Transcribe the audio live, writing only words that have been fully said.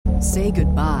Say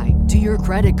goodbye to your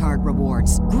credit card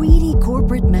rewards. Greedy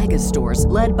corporate mega stores,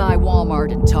 led by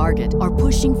Walmart and Target, are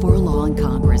pushing for a law in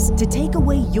Congress to take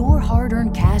away your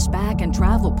hard-earned cash back and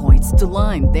travel points to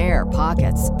line their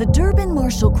pockets. The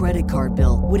Durbin-Marshall credit card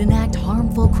bill would enact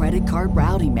harmful credit card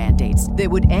routing mandates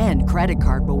that would end credit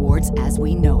card rewards as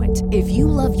we know it. If you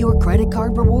love your credit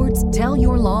card rewards, tell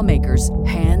your lawmakers,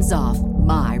 hands off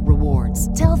my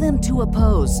rewards. Tell them to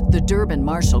oppose the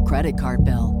Durbin-Marshall credit card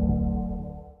bill.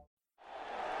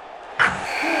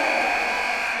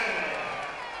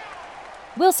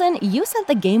 Wilson, you sent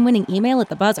the game-winning email at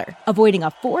the buzzer, avoiding a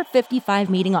 4:55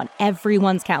 meeting on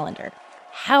everyone's calendar.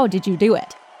 How did you do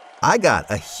it? I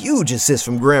got a huge assist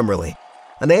from Grammarly,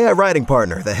 an AI writing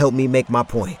partner that helped me make my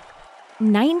point.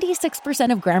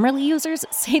 96% of Grammarly users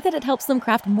say that it helps them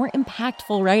craft more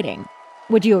impactful writing.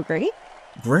 Would you agree?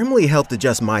 Grammarly helped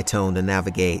adjust my tone to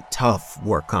navigate tough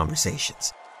work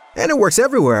conversations. And it works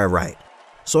everywhere I write,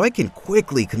 so I can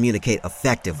quickly communicate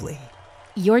effectively.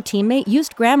 Your teammate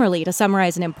used Grammarly to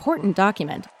summarize an important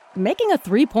document, making a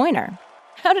 3-pointer.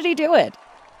 How did he do it?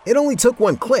 It only took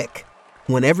one click.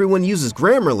 When everyone uses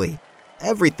Grammarly,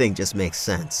 everything just makes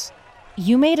sense.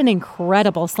 You made an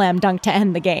incredible slam dunk to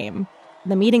end the game.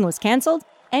 The meeting was canceled,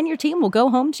 and your team will go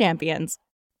home champions.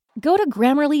 Go to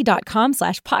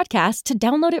Grammarly.com/podcast to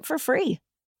download it for free.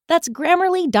 That's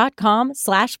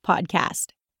Grammarly.com/podcast.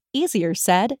 Easier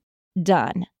said,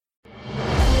 done.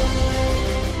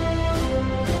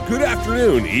 Good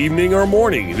afternoon, evening, or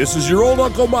morning. This is your old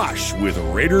Uncle Mosh with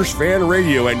Raiders Fan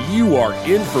Radio, and you are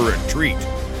in for a treat.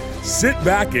 Sit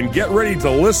back and get ready to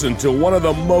listen to one of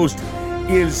the most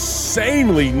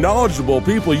insanely knowledgeable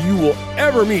people you will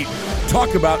ever meet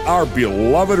talk about our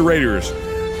beloved Raiders.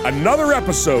 Another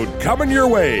episode coming your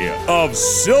way of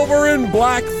Silver and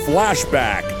Black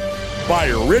Flashback by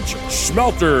Rich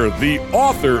Schmelter, the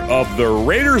author of the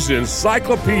Raiders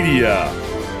Encyclopedia.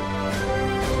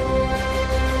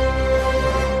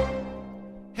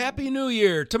 Happy New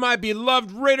Year to my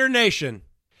beloved Raider Nation.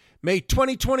 May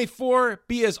 2024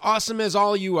 be as awesome as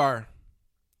all you are.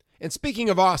 And speaking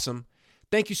of awesome,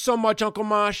 thank you so much, Uncle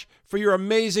Mosh, for your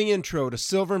amazing intro to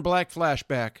Silver and Black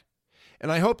Flashback.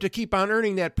 And I hope to keep on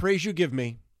earning that praise you give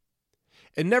me.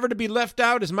 And never to be left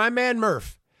out is my man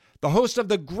Murph, the host of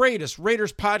the greatest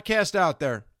Raiders podcast out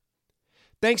there.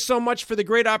 Thanks so much for the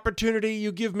great opportunity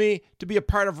you give me to be a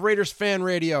part of Raiders Fan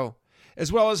Radio, as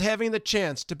well as having the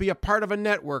chance to be a part of a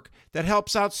network that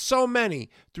helps out so many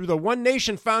through the One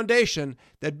Nation Foundation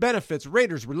that benefits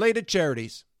Raiders-related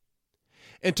charities.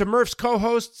 And to Murph's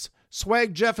co-hosts,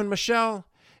 Swag, Jeff, and Michelle,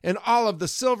 and all of the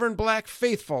Silver and Black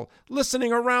faithful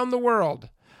listening around the world,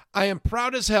 I am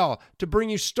proud as hell to bring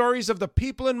you stories of the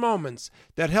people and moments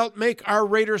that help make our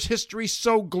Raiders history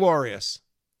so glorious.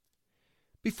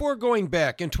 Before going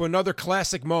back into another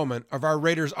classic moment of our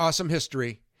Raiders' awesome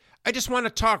history, I just want to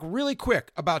talk really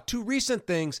quick about two recent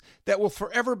things that will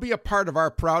forever be a part of our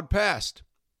proud past.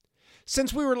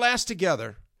 Since we were last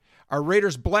together, our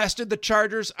Raiders blasted the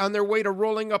Chargers on their way to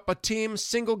rolling up a team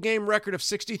single-game record of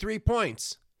 63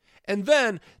 points. And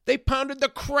then they pounded the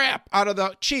crap out of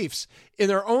the Chiefs in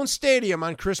their own stadium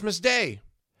on Christmas Day.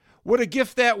 What a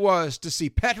gift that was to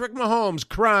see Patrick Mahomes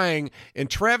crying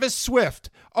and Travis Swift,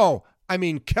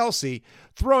 Kelsey,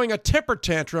 throwing a temper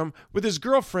tantrum with his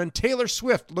girlfriend Taylor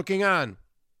Swift looking on.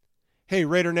 Hey,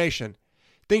 Raider Nation,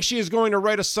 think she is going to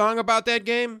write a song about that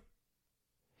game?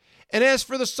 And as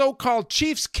for the so-called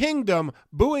Chiefs Kingdom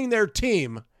booing their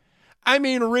team,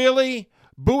 really?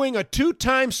 Booing a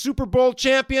 2-time Super Bowl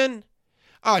champion?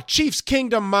 Chiefs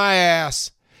Kingdom my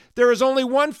ass. There is only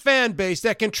one fan base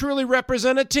that can truly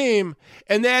represent a team,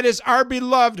 and that is our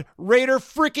beloved Raider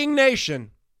freaking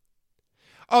Nation.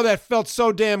 Oh, that felt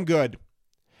so damn good.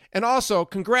 And also,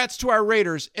 congrats to our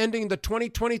Raiders ending the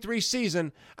 2023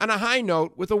 season on a high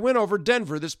note with a win over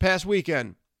Denver this past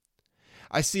weekend.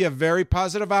 I see a very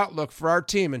positive outlook for our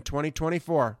team in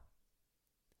 2024.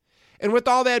 And with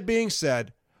all that being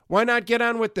said, why not get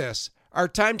on with this, our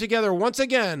time together once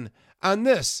again on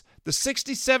this, the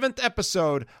 67th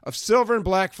episode of Silver and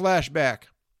Black Flashback.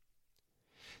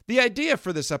 The idea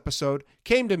for this episode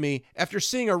came to me after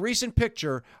seeing a recent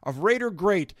picture of Raider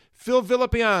great Phil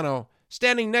Villapiano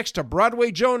standing next to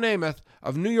Broadway Joe Namath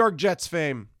of New York Jets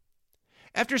fame.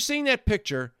 After seeing that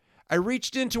picture, I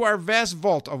reached into our vast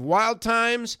vault of wild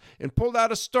times and pulled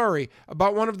out a story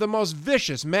about one of the most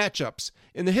vicious matchups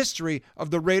in the history of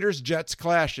the Raiders-Jets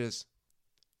clashes.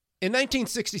 In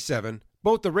 1967,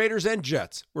 both the Raiders and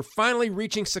Jets were finally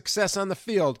reaching success on the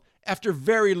field after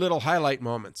very little highlight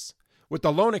moments, with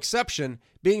the lone exception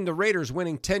being the Raiders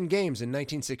winning 10 games in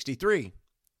 1963.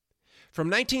 From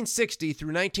 1960 through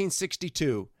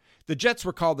 1962, the Jets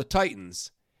were called the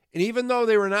Titans, And even though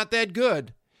they were not that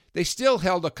good, they still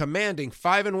held a commanding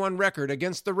 5-1 record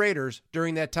against the Raiders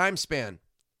during that time span.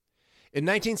 In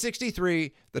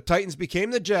 1963, the Titans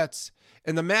became the Jets,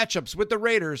 and the matchups with the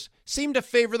Raiders seemed to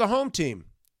favor the home team.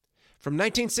 From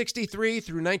 1963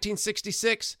 through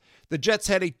 1966, the Jets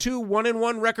had a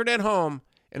 2-1-1 record at home,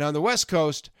 and on the West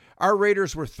Coast, our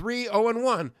Raiders were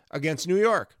 3-0-1 against New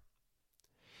York.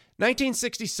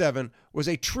 1967 was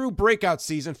a true breakout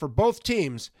season for both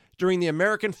teams during the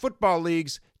American Football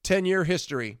League's 10-year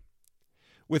history.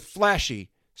 With flashy,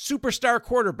 superstar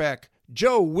quarterback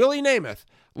Joe Willie Namath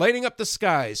lighting up the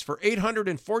skies for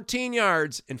 814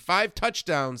 yards and 5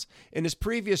 touchdowns in his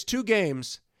previous 2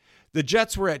 games, the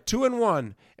Jets were at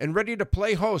 2-1 and ready to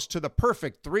play host to the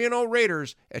perfect 3-0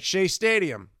 Raiders at Shea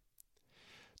Stadium.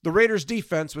 The Raiders'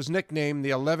 defense was nicknamed the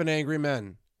 11 Angry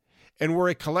Men and were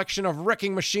a collection of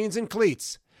wrecking machines and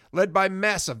cleats, led by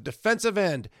massive defensive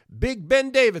end Big Ben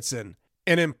Davidson,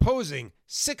 an imposing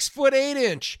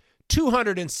 6'8",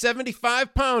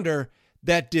 275-pounder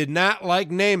that did not like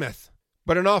Namath.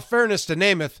 But in all fairness to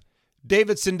Namath,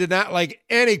 Davidson did not like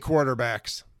any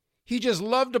quarterbacks. He just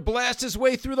loved to blast his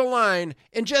way through the line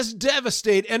and just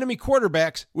devastate enemy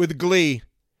quarterbacks with glee.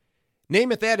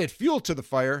 Namath added fuel to the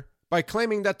fire by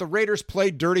claiming that the Raiders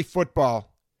played dirty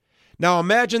football. Now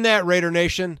imagine that, Raider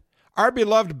Nation. Our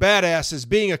beloved badass is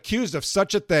being accused of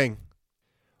such a thing.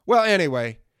 Well,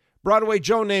 anyway, Broadway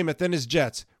Joe Namath and his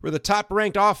Jets were the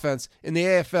top-ranked offense in the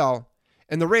AFL,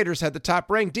 and the Raiders had the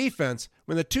top-ranked defense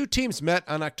when the two teams met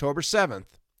on October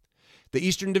 7th. The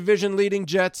Eastern Division leading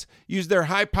Jets used their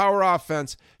high-power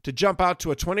offense to jump out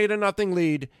to a 20-0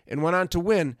 lead and went on to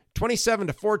win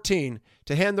 27-14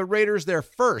 to hand the Raiders their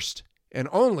first and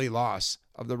only loss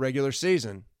of the regular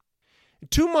season.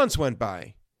 2 months went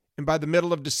by, and by the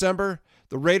middle of December,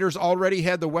 the Raiders already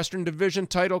had the Western Division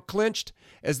title clinched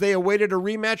as they awaited a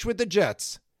rematch with the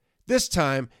Jets, this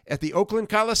time at the Oakland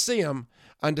Coliseum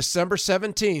on December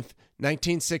 17,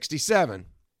 1967.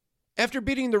 After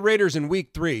beating the Raiders in Week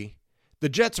 3, the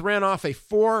Jets ran off a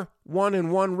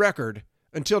 4-1-1 record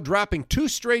until dropping 2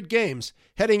 straight games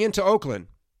heading into Oakland.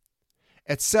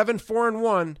 At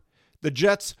 7-4-1, the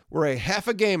Jets were a half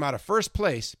a game out of first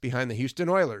place behind the Houston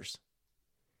Oilers.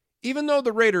 Even though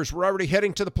the Raiders were already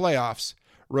heading to the playoffs,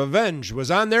 revenge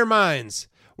was on their minds,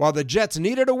 while the Jets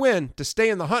needed a win to stay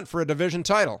in the hunt for a division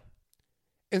title.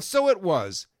 And so it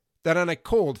was that on a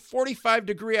cold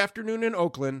 45-degree afternoon in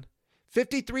Oakland,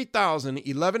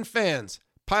 53,011 fans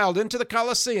piled into the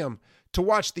Coliseum to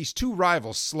watch these two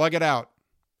rivals slug it out.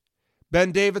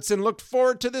 Ben Davidson looked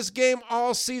forward to this game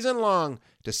all season long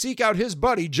to seek out his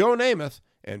buddy Joe Namath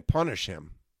and punish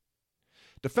him.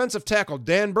 Defensive tackle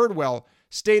Dan Birdwell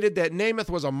stated that Namath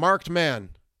was a marked man.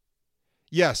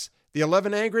 Yes, the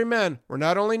 11 Angry Men were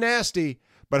not only nasty,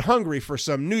 but hungry for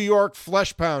some New York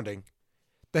flesh pounding.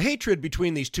 The hatred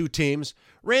between these two teams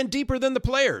ran deeper than the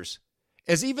players,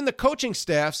 as even the coaching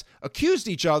staffs accused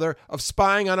each other of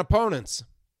spying on opponents.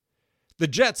 The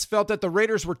Jets felt that the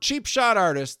Raiders were cheap shot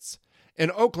artists,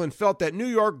 and Oakland felt that New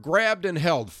York grabbed and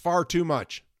held far too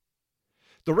much.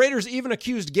 The Raiders even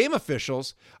accused game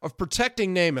officials of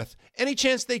protecting Namath any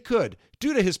chance they could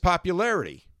due to his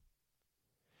popularity.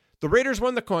 The Raiders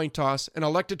won the coin toss and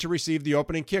elected to receive the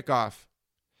opening kickoff.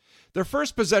 Their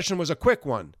first possession was a quick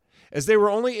one, as they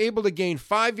were only able to gain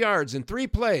 5 yards in 3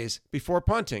 plays before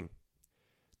punting.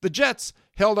 The Jets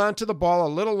held on to the ball a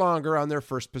little longer on their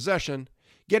first possession,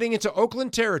 getting into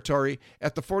Oakland territory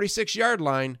at the 46-yard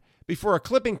line before a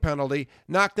clipping penalty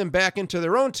knocked them back into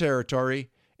their own territory,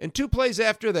 and 2 plays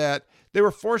after that, they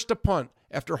were forced to punt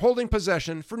after holding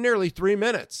possession for nearly 3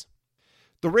 minutes.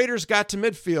 The Raiders got to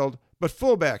midfield, but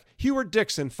fullback Heward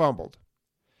Dixon fumbled.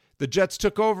 The Jets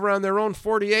took over on their own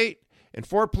 48, and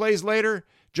 4 plays later,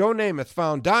 Joe Namath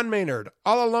found Don Maynard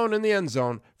all alone in the end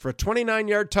zone for a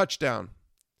 29-yard touchdown.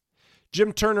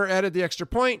 Jim Turner added the extra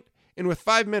point, and with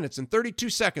 5 minutes and 32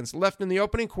 seconds left in the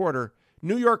opening quarter,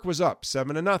 New York was up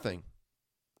 7-0.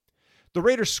 The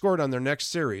Raiders scored on their next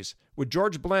series, with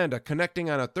George Blanda connecting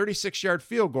on a 36-yard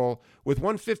field goal with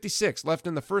 1:56 left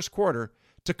in the first quarter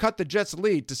to cut the Jets'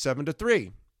 lead to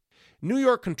 7-3. New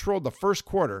York controlled the first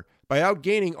quarter by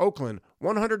outgaining Oakland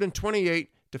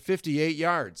 128 to 58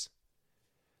 yards.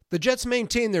 The Jets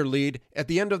maintained their lead at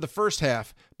the end of the first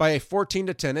half by a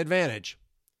 14-10 advantage.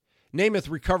 Namath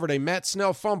recovered a Matt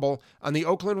Snell fumble on the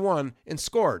Oakland one and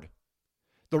scored.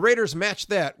 The Raiders matched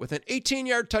that with an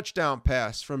 18-yard touchdown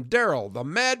pass from Darryl the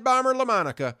Mad Bomber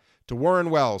LaMonica to Warren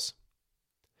Wells.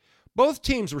 Both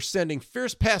teams were sending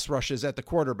fierce pass rushes at the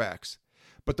quarterbacks,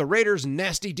 but the Raiders'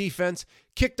 nasty defense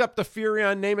kicked up the fury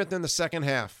on Namath in the second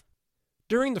half.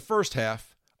 During the first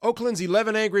half, Oakland's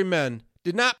 11 Angry Men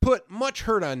did not put much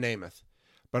hurt on Namath,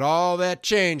 but all that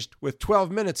changed with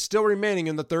 12 minutes still remaining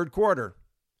in the third quarter.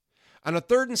 On a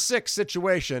 3rd and 6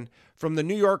 situation from the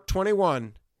New York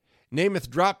 21, Namath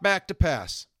dropped back to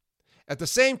pass. At the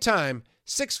same time,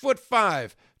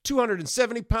 6'5",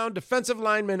 270-pound defensive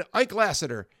lineman Ike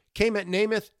Lassiter came at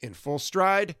Namath in full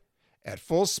stride, at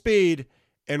full speed,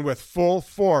 and with full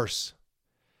force.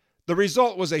 The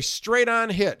result was a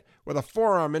straight-on hit with a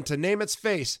forearm into Namath's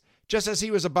face just as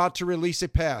he was about to release a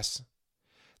pass.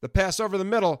 The pass over the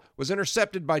middle was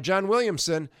intercepted by John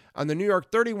Williamson on the New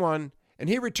York 31, and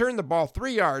he returned the ball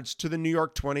 3 yards to the New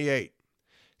York 28.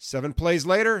 7 plays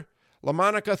later,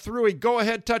 LaMonica threw a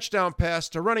go-ahead touchdown pass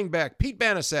to running back Pete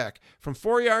Banasak from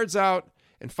 4 yards out,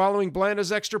 and following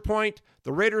Blanda's extra point,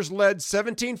 the Raiders led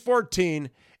 17-14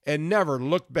 and never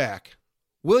looked back.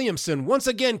 Williamson once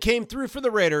again came through for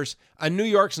the Raiders on New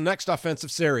York's next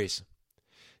offensive series.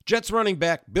 Jets running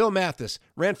back Bill Mathis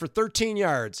ran for 13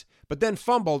 yards, but then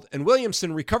fumbled, and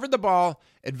Williamson recovered the ball,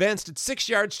 advanced it 6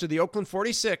 yards to the Oakland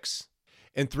 46.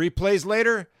 And 3 plays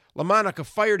later, LaMonica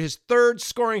fired his 3rd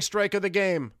scoring strike of the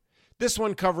game, this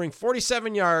one covering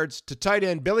 47 yards to tight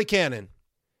end Billy Cannon.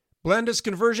 Blanda's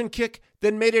conversion kick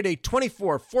then made it a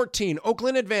 24-14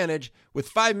 Oakland advantage with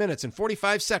 5 minutes and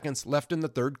 45 seconds left in the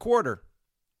third quarter.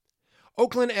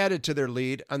 Oakland added to their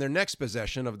lead on their next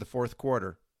possession of the fourth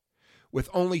quarter. With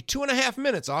only 2.5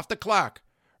 minutes off the clock,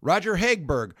 Roger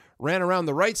Hagberg ran around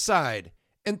the right side,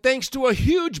 and thanks to a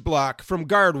huge block from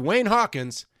guard Wayne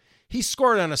Hawkins, he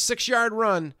scored on a 6-yard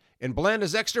run, and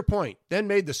Blanda's extra point then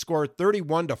made the score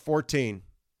 31-14.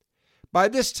 By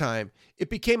this time, it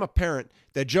became apparent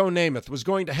that Joe Namath was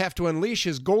going to have to unleash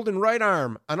his golden right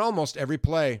arm on almost every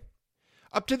play.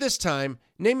 Up to this time,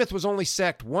 Namath was only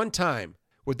sacked 1 time,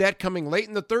 with that coming late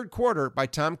in the third quarter by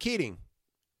Tom Keating.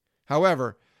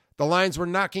 However, the lines were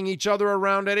knocking each other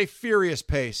around at a furious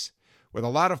pace, with a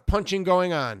lot of punching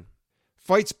going on.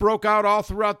 Fights broke out all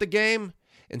throughout the game,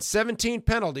 and 17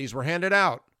 penalties were handed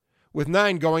out, with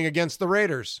 9 going against the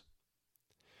Raiders.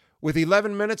 With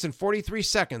 11 minutes and 43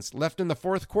 seconds left in the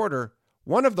fourth quarter,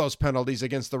 one of those penalties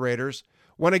against the Raiders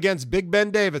went against Big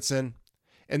Ben Davidson,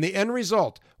 and the end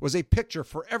result was a picture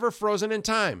forever frozen in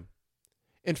time.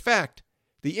 In fact,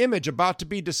 the image about to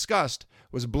be discussed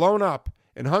was blown up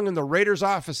and hung in the Raiders'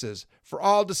 offices for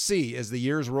all to see as the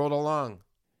years rolled along.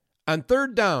 On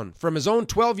 3rd down from his own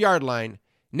 12-yard line,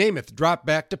 Namath dropped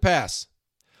back to pass.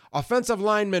 Offensive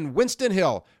lineman Winston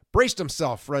Hill braced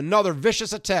himself for another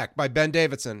vicious attack by Ben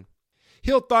Davidson.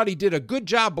 Hill thought he did a good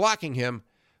job blocking him,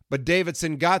 but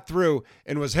Davidson got through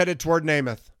and was headed toward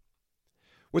Namath.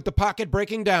 With the pocket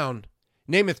breaking down,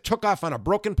 Namath took off on a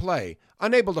broken play,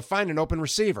 unable to find an open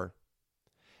receiver.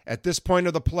 At this point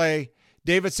of the play,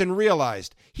 Davidson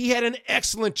realized he had an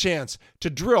excellent chance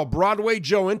to drill Broadway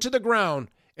Joe into the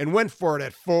ground and went for it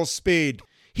at full speed.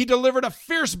 He delivered a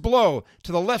fierce blow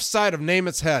to the left side of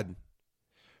Namath's head.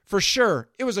 For sure,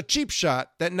 it was a cheap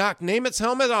shot that knocked Namath's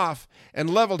helmet off and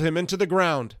leveled him into the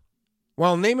ground.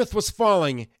 While Namath was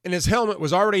falling and his helmet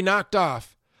was already knocked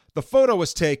off, the photo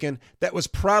was taken that was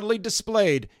proudly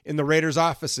displayed in the Raiders'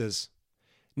 offices.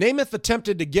 Namath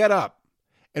attempted to get up,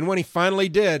 and when he finally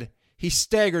did, he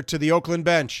staggered to the Oakland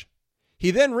bench.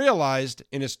 He then realized,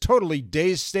 in his totally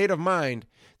dazed state of mind,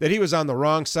 that he was on the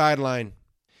wrong sideline.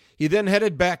 He then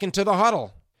headed back into the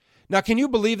huddle. Now, can you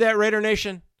believe that, Raider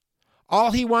Nation?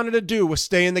 All he wanted to do was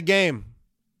stay in the game.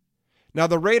 Now,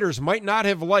 the Raiders might not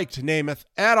have liked Namath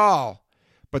at all,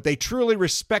 but they truly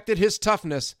respected his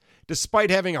toughness despite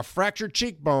having a fractured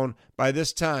cheekbone by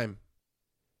this time.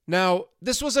 Now,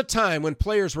 this was a time when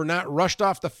players were not rushed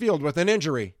off the field with an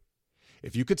injury.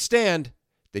 If you could stand,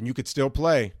 then you could still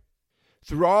play.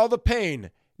 Through all the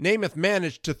pain, Namath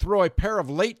managed to throw a pair of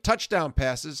late touchdown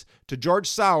passes to George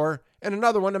Sauer and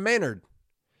another one to Maynard.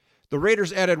 The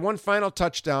Raiders added one final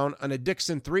touchdown on a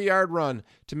Dixon 3-yard run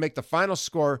to make the final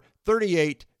score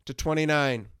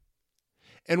 38-29.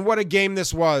 And what a game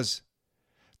this was.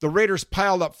 The Raiders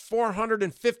piled up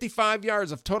 455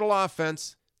 yards of total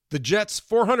offense, the Jets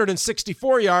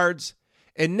 464 yards,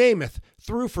 and Namath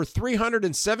threw for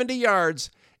 370 yards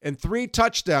and 3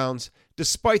 touchdowns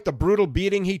despite the brutal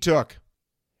beating he took.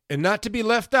 And not to be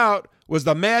left out was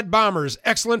the Mad Bombers'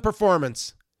 excellent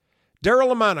performance.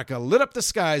 Darryl LaMonica lit up the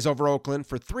skies over Oakland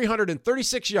for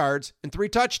 336 yards and 3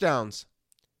 touchdowns.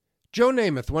 Joe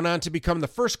Namath went on to become the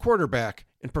first quarterback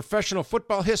in professional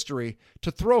football history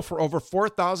to throw for over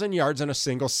 4,000 yards in a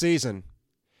single season.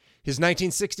 His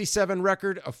 1967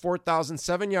 record of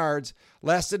 4,007 yards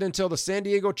lasted until the San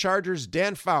Diego Chargers'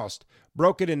 Dan Faust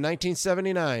broke it in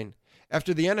 1979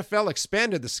 after the NFL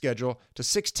expanded the schedule to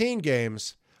 16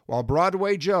 games, while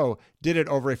Broadway Joe did it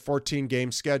over a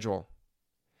 14-game schedule.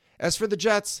 As for the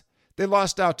Jets, they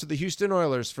lost out to the Houston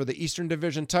Oilers for the Eastern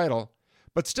Division title,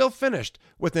 but still finished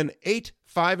with an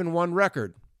 8-5-1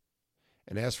 record.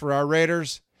 And as for our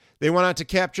Raiders, they went on to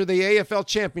capture the AFL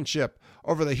championship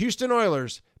over the Houston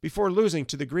Oilers before losing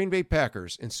to the Green Bay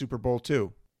Packers in Super Bowl II.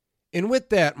 And with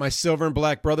that, my silver and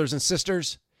black brothers and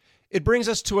sisters, it brings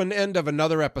us to an end of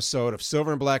another episode of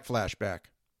Silver and Black Flashback.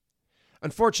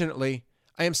 Unfortunately,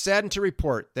 I am saddened to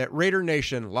report that Raider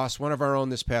Nation lost one of our own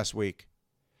this past week.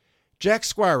 Jack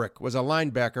Squirek was a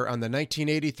linebacker on the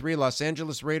 1983 Los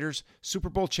Angeles Raiders Super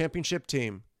Bowl championship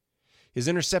team. His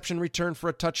interception return for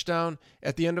a touchdown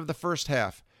at the end of the first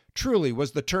half truly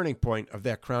was the turning point of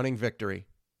that crowning victory.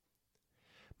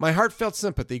 My heartfelt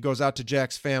sympathy goes out to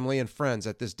Jack's family and friends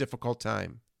at this difficult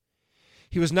time.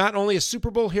 He was not only a Super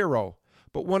Bowl hero,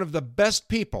 but one of the best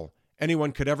people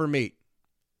anyone could ever meet.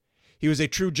 He was a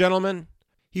true gentleman.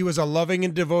 He was a loving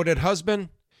and devoted husband,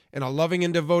 and a loving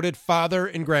and devoted father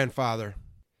and grandfather.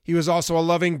 He was also a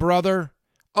loving brother,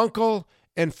 uncle,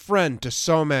 and friend to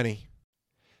so many.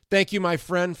 Thank you, my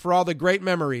friend, for all the great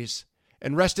memories,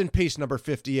 and rest in peace, number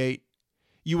 58.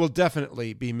 You will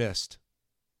definitely be missed.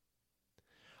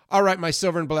 All right, my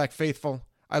silver and black faithful,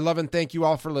 I love and thank you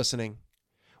all for listening.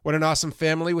 What an awesome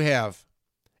family we have.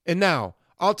 And now,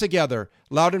 all together,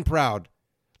 loud and proud,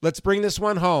 let's bring this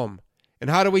one home. And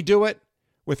how do we do it?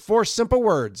 With 4 simple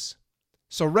words.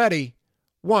 So ready?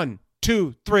 1,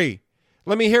 2, 3.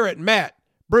 Let me hear it, Matt,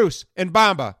 Bruce, and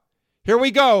Bamba. Here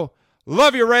we go.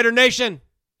 Love you, Raider Nation.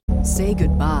 Say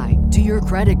goodbye to your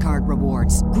credit card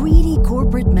rewards. Greedy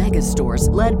corporate mega stores,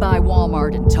 led by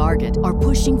Walmart and Target, are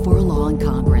pushing for a law in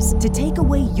Congress to take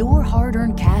away your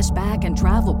hard-earned cash back and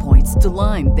travel points to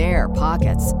line their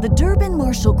pockets. The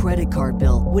Durbin-Marshall credit card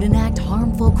bill would enact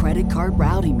harmful credit card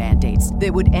routing mandates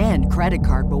that would end credit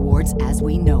card rewards as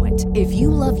we know it. If you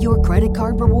love your credit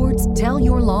card rewards, tell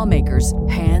your lawmakers,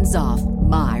 hands off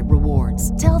my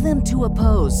rewards. Tell them to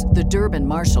oppose the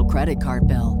Durbin-Marshall credit card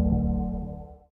bill.